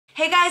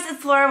Hey guys,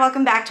 it's Laura.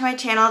 Welcome back to my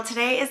channel.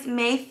 Today is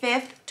May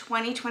 5th,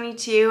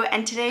 2022,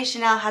 and today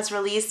Chanel has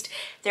released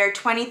their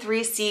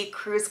 23C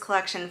Cruise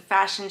Collection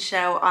fashion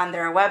show on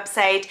their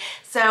website.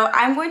 So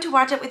I'm going to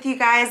watch it with you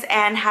guys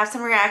and have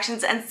some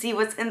reactions and see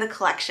what's in the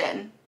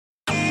collection.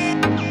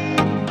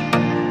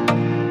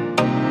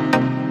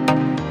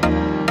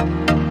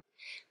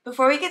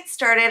 Before we get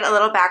started, a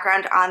little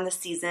background on the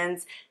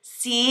seasons.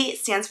 C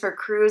stands for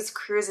cruise.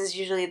 Cruise is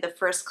usually the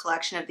first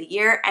collection of the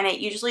year, and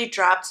it usually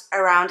drops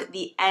around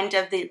the end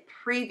of the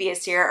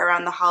previous year,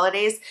 around the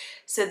holidays.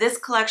 So this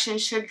collection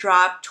should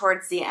drop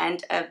towards the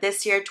end of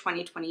this year,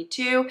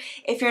 2022.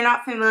 If you're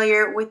not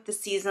familiar with the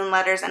season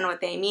letters and what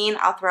they mean,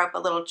 I'll throw up a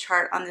little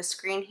chart on the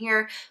screen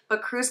here,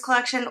 but cruise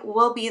collection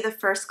will be the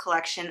first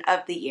collection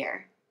of the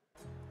year.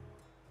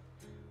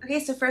 Okay,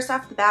 so first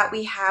off the bat,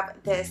 we have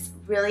this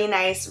really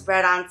nice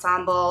red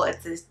ensemble.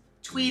 It's this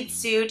tweed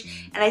suit,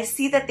 and I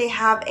see that they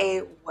have a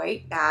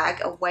white bag,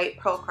 a white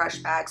pearl crush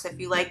bag. So if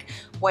you like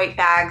white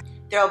bags,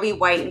 there'll be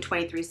white in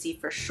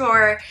 23C for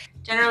sure.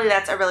 Generally,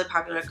 that's a really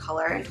popular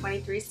color in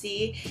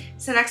 23C.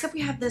 So next up,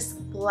 we have this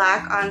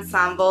black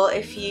ensemble.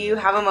 If you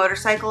have a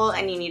motorcycle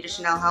and you need a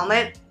Chanel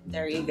helmet,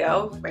 there you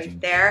go,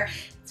 right there.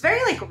 It's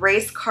very like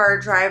race car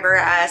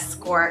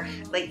driver-esque, or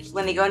like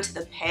when they go into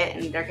the pit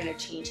and they're gonna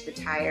change the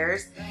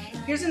tires.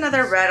 Here's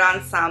another red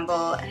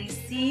ensemble, and I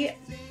see a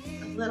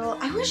little,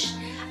 I wish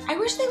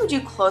they would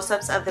do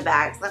close-ups of the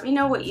bags. Let me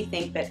know what you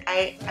think, but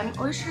I'm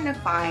always trying to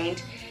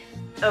find,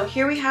 oh,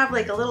 here we have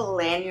like a little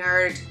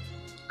lanyard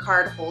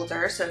card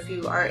holder. So if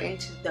you are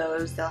into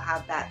those, they'll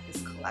have that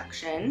this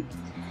collection.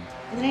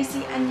 And then I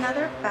see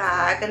another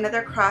bag,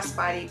 another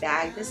crossbody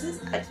bag. This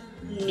is a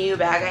new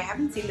bag. I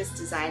haven't seen this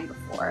design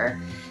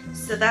before,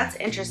 so that's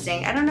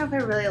interesting. I don't know if I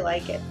really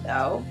like it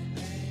though.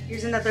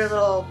 Here's another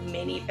little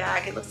mini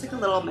bag. It looks like a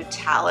little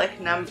metallic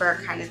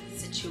number kind of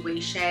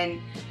situation,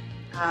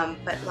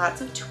 but lots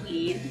of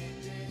tweed.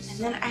 And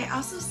then I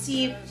also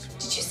see,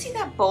 did you see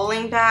that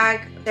bowling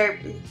bag? There,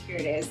 here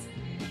it is.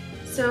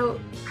 So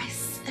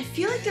I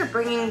feel like they're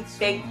bringing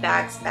big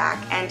bags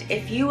back, and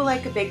if you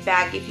like a big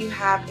bag, if you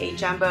have a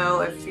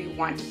jumbo, if you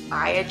want to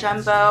buy a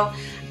jumbo,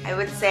 I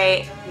would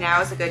say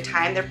now is a good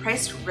time. They're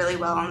priced really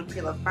well on the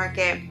pre-loved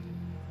market.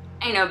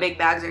 I know big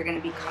bags are going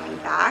to be coming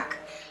back.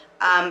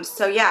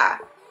 So yeah,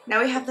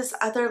 now we have this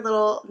other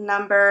little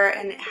number,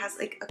 and it has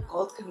like a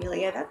gold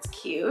camellia. That's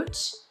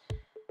cute.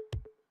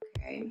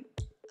 Okay,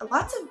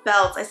 lots of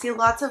belts. I see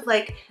lots of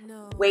like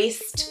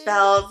waist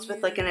belts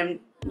with like an,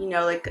 you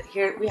know, like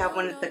here we have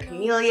one with the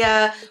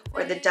camellia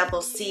or the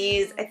double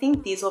C's. I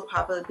think these will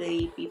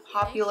probably be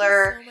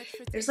popular.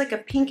 There's like a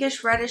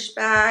pinkish reddish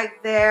bag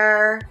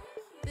there.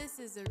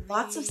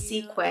 Lots of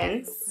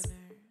sequins.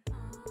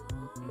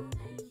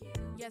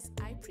 Yes,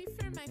 I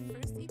prefer my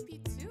first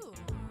EP too.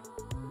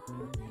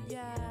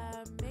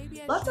 Yeah,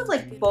 maybe Lots of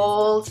like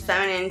bold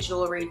feminine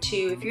jewelry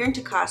too. If you're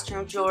into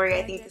costume jewelry,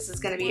 I think this is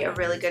going to be a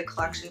really good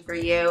collection for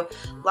you.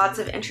 Lots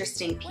of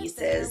interesting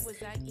pieces,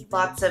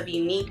 lots of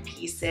unique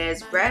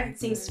pieces. Red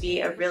seems to be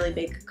a really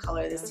big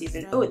color this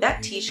season. Oh,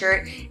 that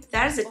t-shirt, if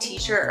that is a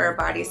t-shirt or a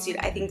bodysuit,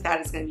 I think that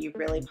is going to be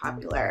really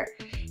popular.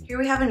 Here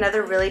we have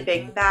another really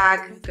big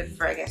bag, good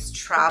for, I guess,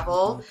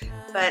 travel.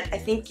 But I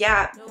think,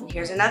 yeah,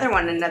 here's another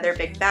one, another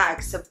big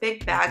bag. So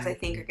big bags, I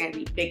think, are going to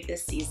be big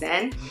this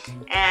season.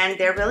 And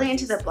they're really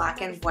into the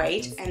black and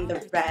white and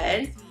the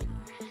red.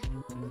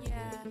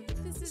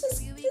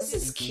 This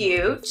is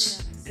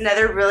cute.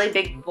 Another really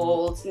big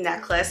bold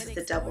necklace with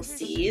the double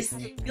C's.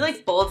 If you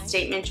like bold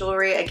statement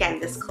jewelry, again,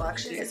 this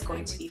collection is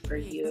going to be for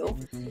you.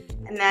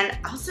 And then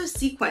also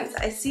sequins.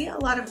 I see a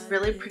lot of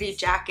really pretty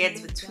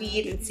jackets with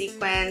tweed and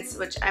sequins,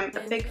 which I'm a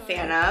big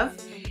fan of.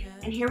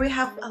 And here we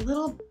have a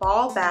little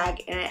ball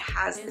bag, and it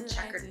has the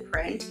checkered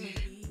print.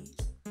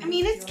 I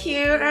mean, it's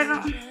cute.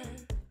 I'm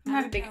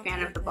not a big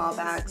fan of the ball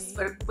bags.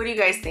 What do you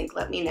guys think?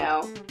 Let me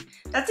know.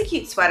 That's a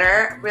cute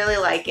sweater. Really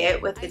like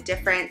it with the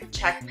different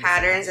check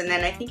patterns. And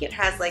then I think it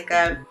has like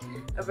a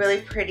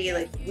really pretty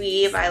like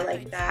weave. I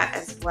like that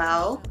as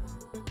well.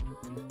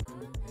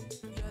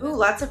 Ooh,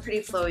 lots of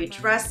pretty flowy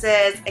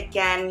dresses.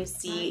 Again, you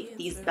see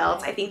these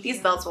belts. I think these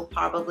belts will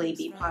probably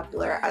be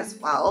popular as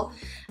well,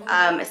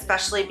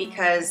 especially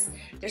because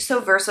they're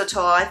so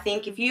versatile. I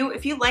think if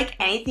you like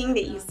anything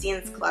that you see in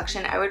this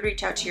collection, I would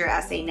reach out to your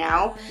SA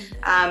now,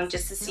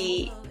 just to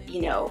see,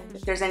 you know,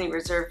 if there's any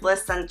reserved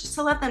lists, and just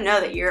to let them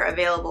know that you're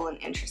available and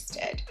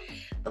interested.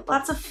 But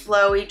lots of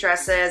flowy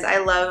dresses. I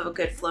love a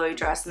good flowy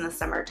dress in the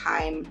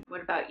summertime.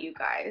 What about you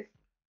guys?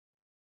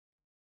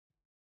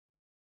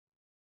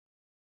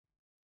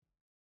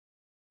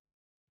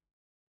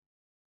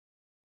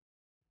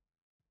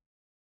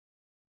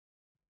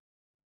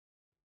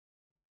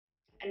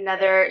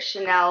 Another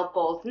Chanel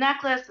bold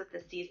necklace with the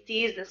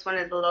CCs. This one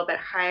is a little bit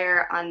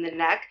higher on the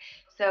neck,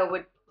 so it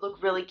would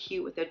look really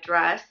cute with a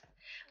dress.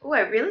 Oh,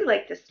 I really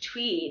like this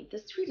tweed.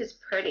 This tweed is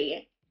pretty.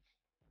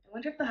 I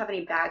wonder if they'll have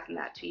any bags in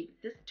that tweed.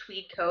 This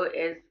tweed coat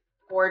is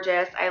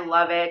gorgeous. I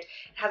love it. It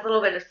has a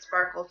little bit of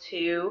sparkle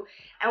too.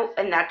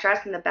 And that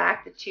dress in the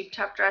back, the tube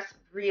top dress,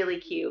 really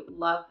cute.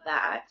 Love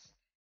that.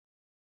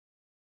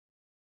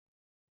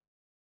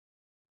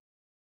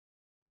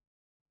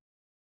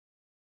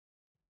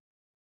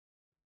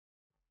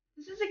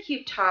 This is a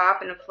cute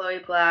top and a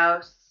flowy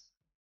blouse.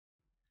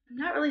 I'm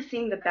not really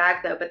seeing the bag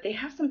though, but they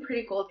have some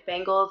pretty gold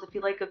bangles. If you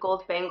like a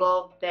gold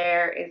bangle,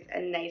 there is a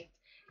nice,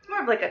 it's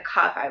more of like a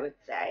cuff, I would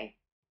say.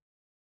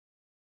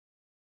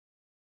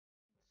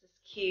 This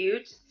is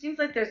cute. Seems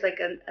like there's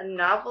like a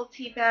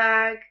novelty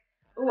bag.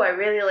 Oh, I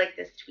really like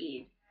this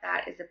tweed.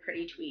 That is a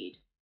pretty tweed.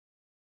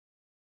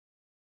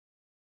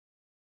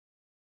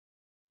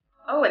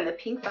 Oh, and the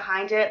pink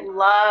behind it.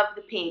 Love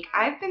the pink.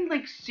 I've been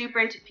like super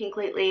into pink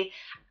lately.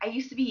 I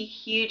used to be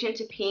huge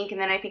into pink and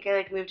then I think I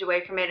like moved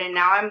away from it and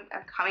now I'm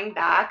coming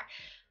back.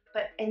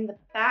 But in the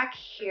back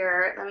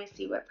here, let me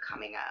see what's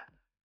coming up.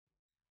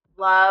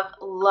 Love,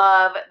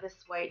 love this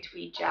white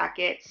tweed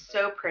jacket.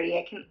 So pretty.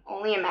 I can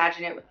only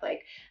imagine it with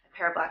like a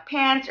pair of black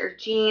pants or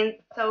jeans.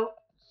 So,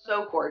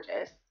 so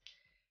gorgeous.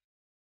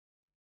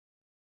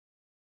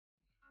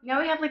 Now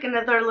we have like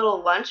another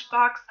little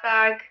lunchbox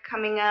bag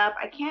coming up.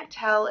 I can't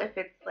tell if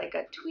it's like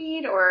a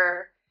tweed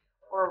or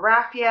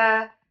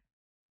raffia.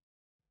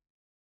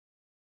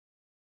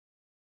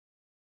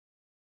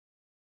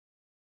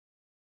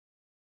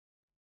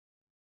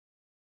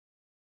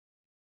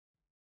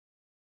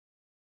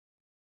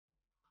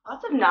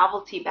 Lots of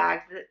novelty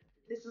bags.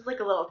 This is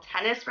like a little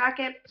tennis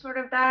racket sort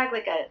of bag,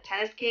 like a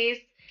tennis case.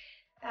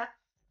 That's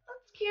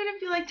cute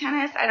if you like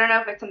tennis. I don't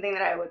know if it's something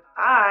that I would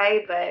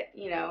buy, but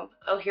you know.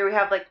 Oh, here we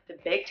have like the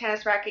big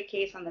tennis racket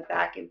case on the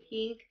back in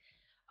pink.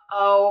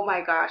 Oh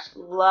my gosh,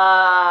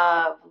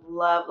 love,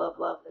 love, love,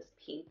 love this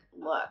pink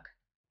look.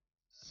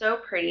 So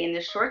pretty, and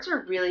the shorts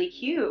are really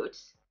cute.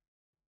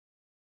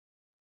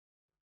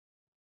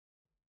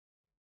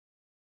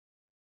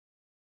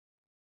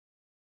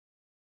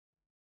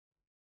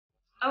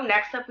 Oh,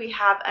 next up we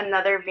have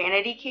another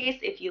vanity case.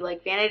 If you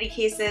like vanity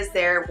cases,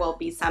 there will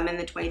be some in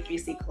the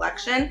 23C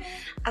collection,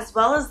 as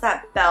well as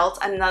that belt,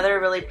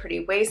 another really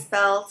pretty waist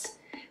belt.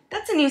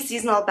 That's a new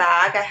seasonal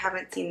bag. I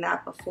haven't seen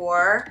that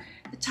before.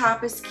 The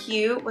top is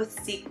cute with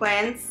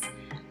sequins.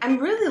 I'm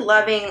really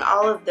loving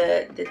all of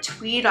the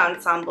tweed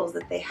ensembles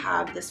that they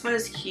have. This one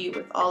is cute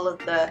with all of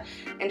the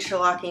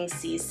interlocking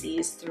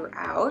CCs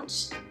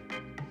throughout.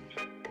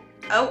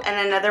 Oh,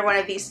 and another one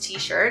of these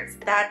t-shirts.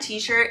 That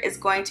t-shirt is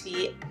going to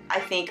be, I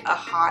think, a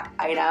hot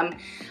item.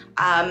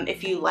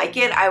 If you like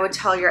it, I would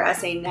tell your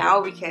SA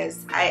now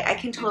because I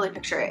can totally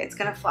picture it. It's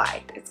gonna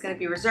fly. It's gonna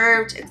be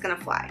reserved. It's gonna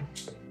fly.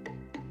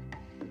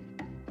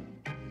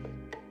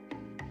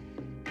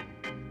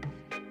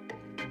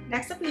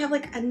 Next up, we have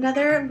like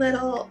another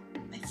little,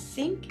 I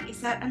think,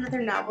 is that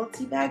another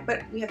novelty bag?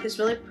 But we have this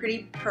really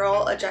pretty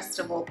pearl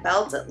adjustable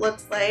belt, it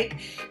looks like.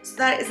 So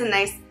that is a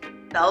nice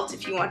belt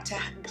if you want to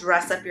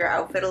dress up your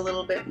outfit a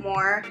little bit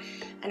more.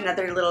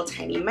 Another little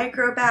tiny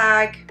micro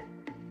bag.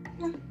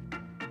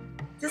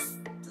 This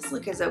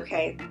look is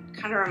okay.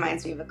 Kind of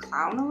reminds me of a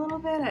clown a little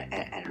bit.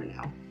 I don't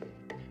know.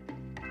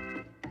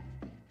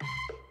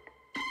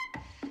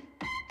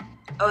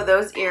 Oh,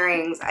 those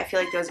earrings. I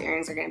feel like those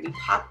earrings are going to be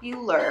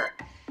popular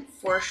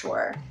for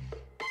sure.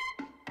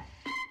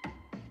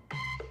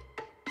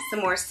 Some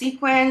more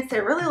sequins.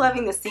 They're really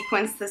loving the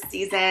sequins this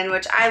season,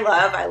 which I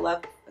love. I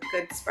love a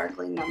good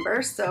sparkling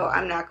number, so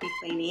I'm not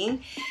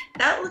complaining.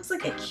 That looks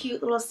like a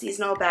cute little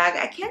seasonal bag.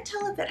 I can't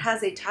tell if it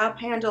has a top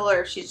handle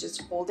or if she's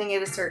just holding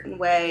it a certain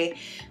way,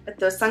 but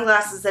those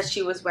sunglasses that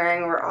she was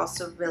wearing were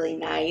also really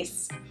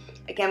nice.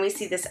 Again, we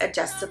see this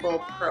adjustable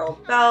pearl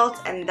belt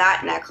and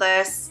that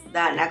necklace.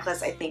 That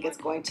necklace I think is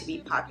going to be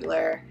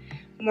popular.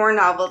 More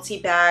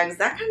novelty bags.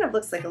 That kind of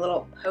looks like a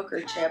little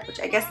poker chip, which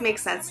I guess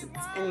makes sense.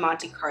 It's in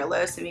Monte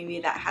Carlo, so maybe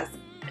that has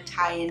a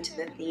tie into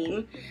the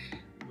theme.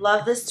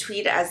 Love this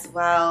tweed as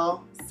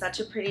well. Such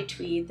a pretty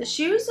tweed. The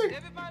shoes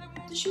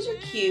are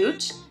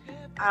cute.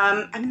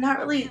 I'm not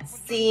really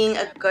seeing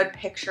a good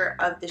picture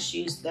of the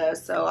shoes though,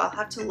 so I'll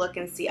have to look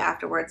and see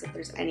afterwards if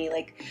there's any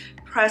like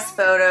press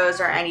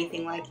photos or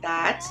anything like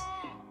that.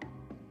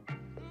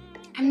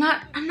 I'm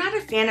not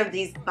a fan of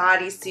these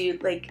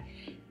bodysuit, like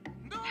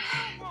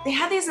they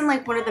had these in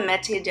like one of the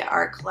Métiers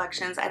d'Art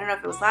collections. I don't know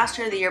if it was last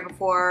year or the year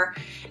before,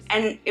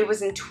 and it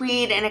was in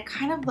tweed and it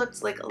kind of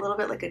looked like a little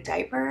bit like a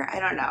diaper. I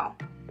don't know.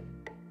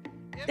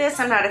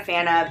 This I'm not a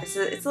fan of.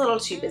 It's a little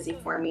too busy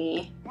for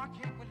me.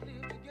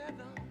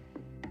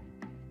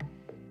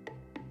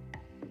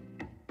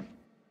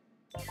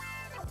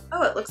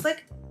 Oh, it looks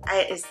like,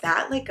 is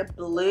that like a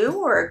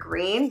blue or a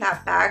green?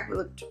 That bag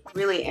looked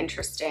really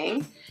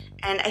interesting.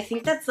 And I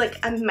think that's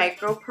like a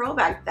micro pearl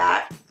bag.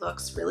 That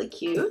looks really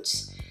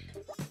cute.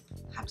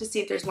 Have to see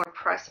if there's more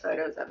press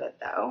photos of it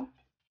though.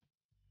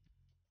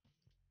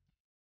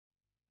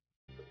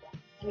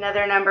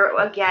 Another number,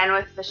 again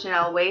with the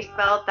Chanel waist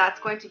belt. That's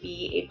going to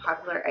be a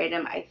popular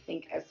item, I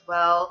think, as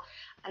well.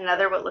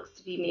 Another what looks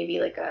to be maybe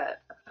like a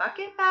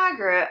bucket bag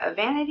or a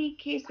vanity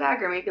case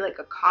bag or maybe like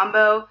a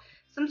combo.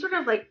 Some sort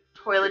of like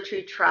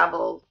toiletry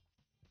travel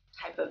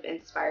type of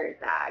inspired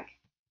bag.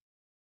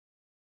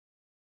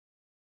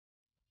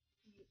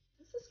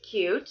 This is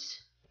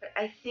cute, but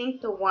I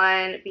think the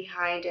one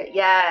behind it,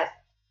 yes,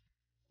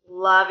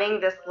 loving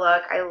this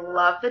look. I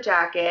love the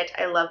jacket.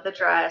 I love the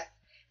dress.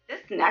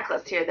 This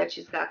necklace here that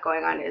she's got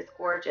going on is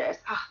gorgeous.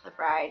 Ah, the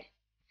bride.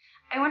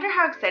 I wonder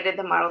how excited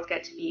the models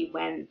get to be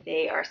when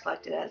they are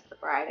selected as the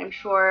bride. I'm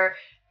sure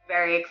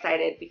very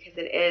excited because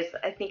it is,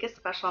 I think, a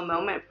special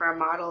moment for a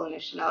model in a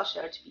Chanel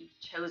show to be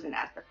chosen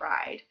as the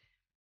bride.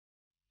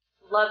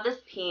 Love this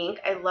pink.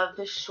 I love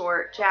the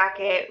short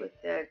jacket with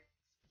the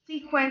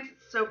sequins.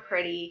 It's so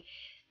pretty.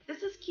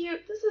 This is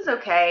cute. This is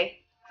okay.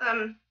 It's,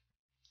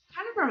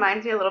 kind of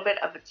reminds me a little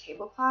bit of a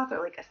tablecloth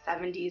or like a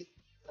 70s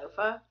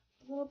sofa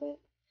a little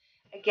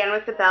bit. Again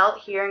with the belt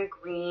here in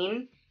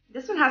green.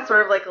 This one has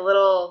sort of like a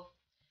little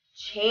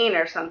chain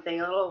or something,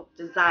 a little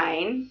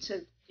design to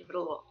give it a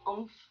little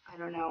oomph. I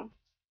don't know.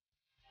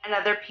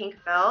 Another pink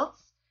belt.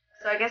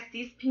 So I guess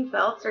these pink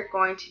belts are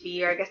going to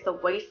be, or I guess the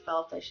waist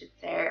belts I should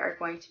say, are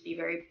going to be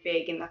very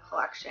big in the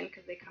collection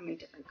because they come in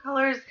different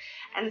colors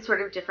and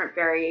sort of different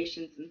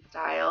variations and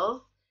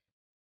styles.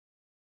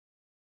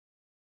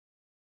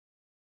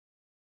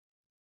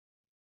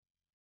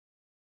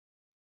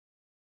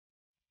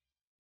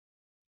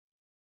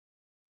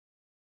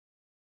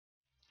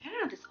 I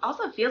don't know, this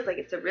also feels like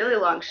it's a really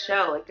long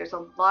show. Like there's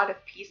a lot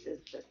of pieces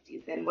this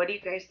season. What do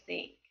you guys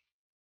think?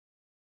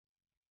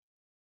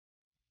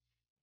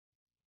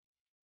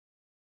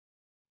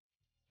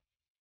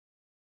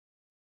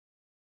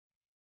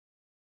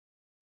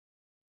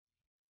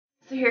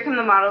 So here come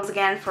the models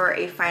again for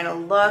a final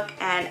look,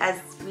 and as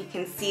we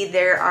can see,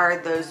 there are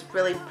those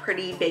really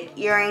pretty big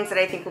earrings that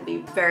I think will be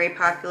very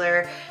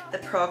popular. The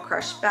pearl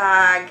crush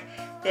bag.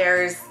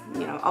 There's,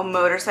 you know, a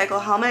motorcycle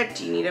helmet.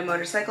 Do you need a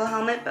motorcycle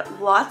helmet?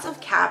 But lots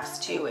of caps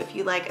too. If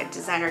you like a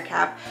designer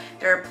cap,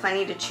 there are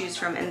plenty to choose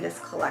from in this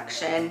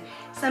collection.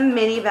 Some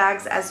mini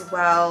bags as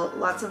well.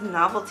 Lots of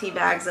novelty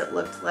bags it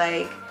looked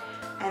like.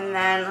 And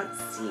then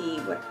let's see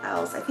what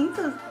else. I think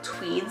the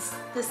tweeds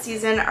this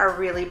season are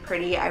really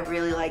pretty. I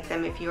really like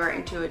them if you are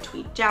into a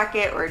tweed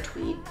jacket or a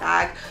tweed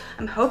bag.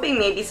 I'm hoping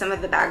maybe some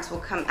of the bags will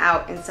come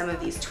out in some of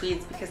these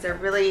tweeds because they're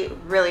really,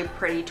 really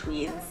pretty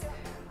tweeds.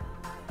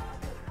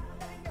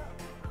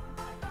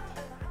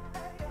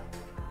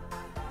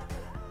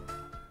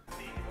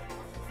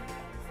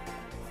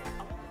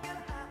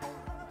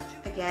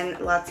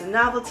 Again, lots of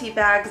novelty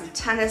bags, a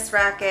tennis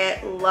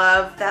racket.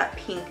 Love that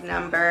pink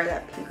number,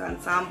 that pink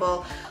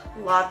ensemble.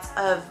 Lots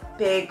of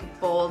big,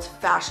 bold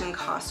fashion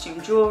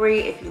costume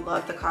jewelry. If you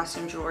love the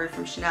costume jewelry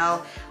from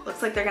Chanel,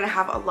 looks like they're gonna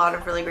have a lot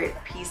of really great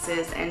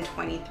pieces in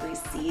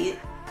 23C.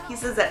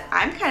 Pieces that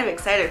I'm kind of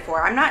excited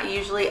for. I'm not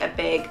usually a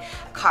big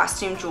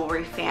costume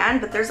jewelry fan,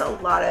 but there's a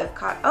lot of,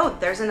 oh,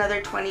 there's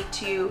another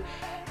 22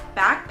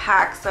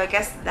 backpack. So I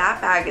guess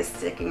that bag is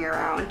sticking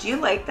around. Do you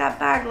like that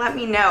bag? Let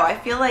me know. I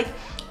feel like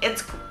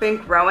it's been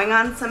growing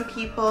on some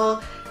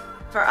people.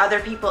 For other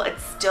people, it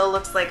still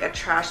looks like a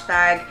trash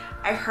bag.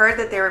 I heard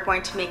that they were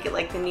going to make it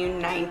like the new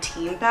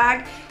 19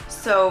 bag.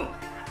 So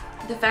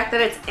the fact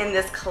that it's in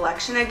this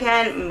collection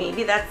again,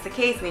 maybe that's the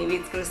case. Maybe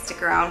it's gonna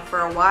stick around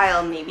for a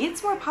while. Maybe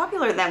it's more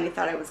popular than we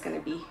thought it was gonna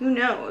be. Who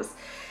knows?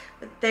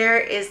 But there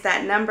is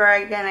that number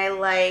again. I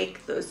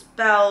like those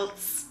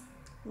belts.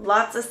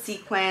 Lots of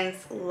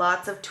sequins,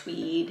 lots of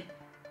tweed.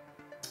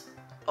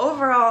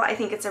 Overall, I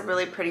think it's a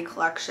really pretty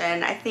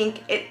collection. I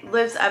think it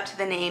lives up to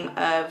the name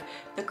of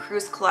the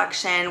Cruise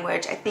collection,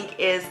 which I think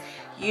is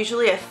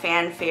usually a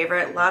fan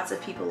favorite. Lots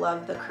of people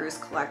love the Cruise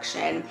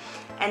collection,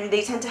 and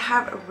they tend to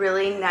have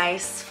really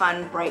nice,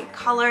 fun, bright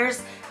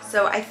colors.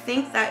 So I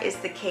think that is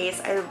the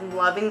case. I'm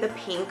loving the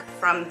pink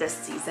from this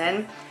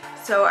season.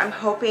 So I'm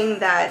hoping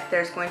that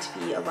there's going to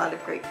be a lot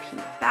of great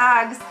pink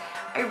bags.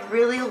 I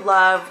really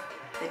love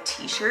the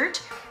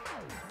t-shirt,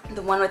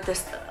 the one with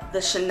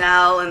the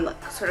Chanel and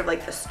sort of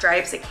like the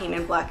stripes. It came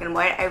in black and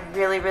white. I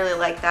really, really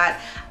like that.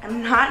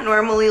 I'm not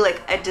normally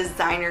like a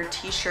designer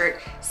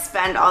t-shirt,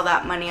 spend all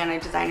that money on a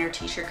designer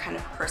t-shirt kind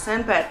of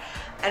person, but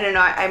I don't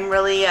know. I'm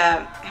really,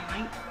 I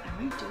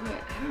might do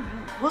it. I don't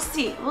know. We'll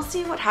see. We'll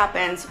see what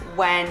happens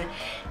when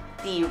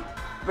the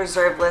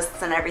reserve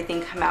lists and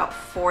everything come out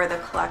for the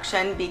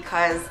collection,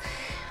 because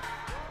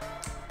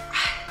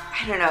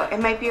I don't know, it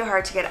might be a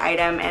hard to get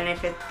item, and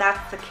if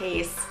that's the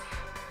case,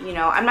 you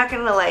know, I'm not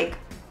gonna like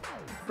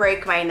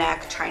break my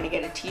neck trying to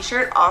get a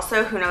t-shirt.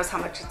 Also, who knows how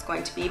much it's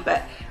going to be,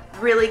 but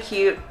really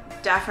cute.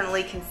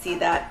 Definitely can see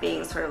that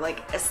being sort of like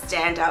a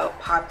standout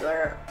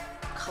popular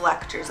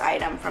collector's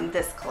item from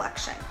this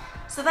collection.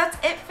 So that's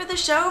it for the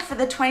show, for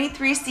the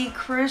 23C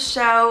cruise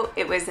show.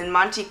 It was in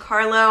Monte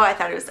Carlo. I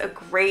thought it was a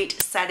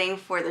great setting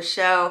for the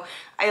show.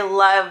 I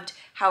loved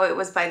how it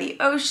was by the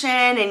ocean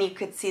and you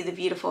could see the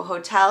beautiful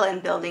hotel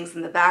and buildings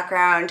in the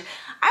background.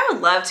 I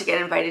would love to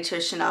get invited to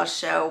a Chanel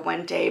show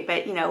one day,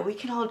 but you know, we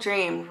can all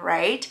dream,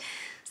 right?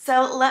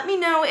 So let me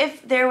know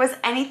if there was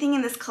anything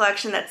in this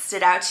collection that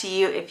stood out to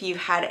you, if you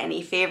had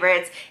any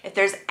favorites, if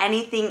there's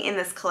anything in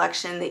this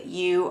collection that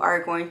you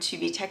are going to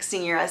be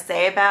texting your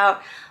SA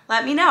about.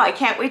 Let me know. I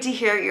can't wait to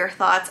hear your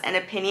thoughts and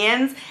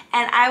opinions,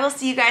 and I will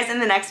see you guys in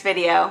the next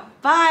video.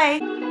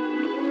 Bye!